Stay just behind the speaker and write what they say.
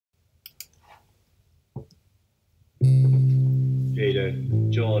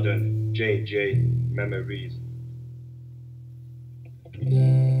Aiden, Jordan, JJ, memories.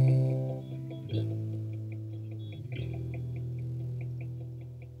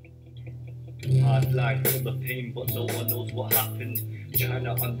 Hard life full of pain, but no one knows what happened. Trying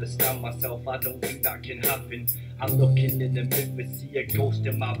to understand myself, I don't think that can happen. I'm looking in the mirror, see a ghost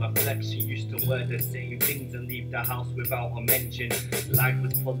in my reflection. Used to wear the same things and leave the house without a mention. Life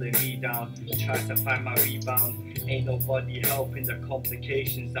was pulling me down, trying to find my rebound. Ain't nobody helping the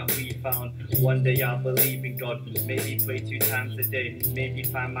complications that we found. One day I'll believe in God, maybe pray 2 times a day. Maybe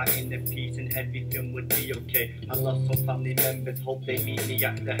find my inner peace and everything would be okay. I lost some family members, hope they meet me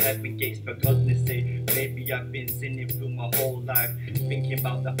at the heaven gates. For goodness sake, maybe I've been sinning through my whole life. Thinking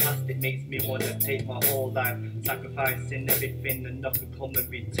about the past, it makes me wanna take my whole life. Sacrificing everything and nothing come in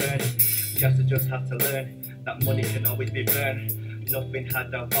return. Just have to learn that money can always be burned. Nothing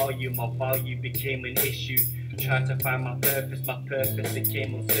had a value, my value became an issue. Trying to find my purpose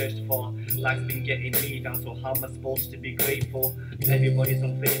became unsearched for. Life's been getting me down, so how am I supposed to be grateful? Everybody's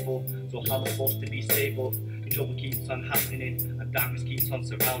unfaithful, so how am I supposed to be stable? Trouble keeps on happening, and darkness keeps on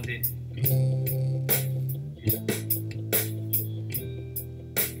surrounding.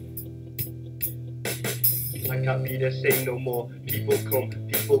 I can't be the same no more. People come,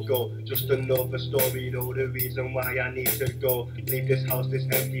 people go. Just another story, though the reason why I need to go. Leave this house, this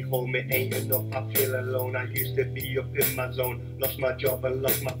empty home, it ain't enough. I feel alone. I used to be up in my zone. Lost my job and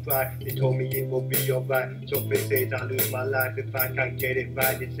lost my pride. They told me it will be alright. Something says I lose my life if I can't get it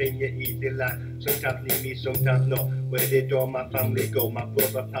right. This ain't your easy life. Sometimes need me, sometimes not. Where did all my family go? My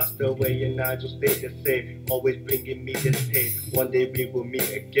brother passed away and I just stayed the same. Always bringing me this pain. One day we will meet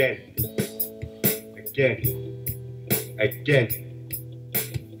again. Again.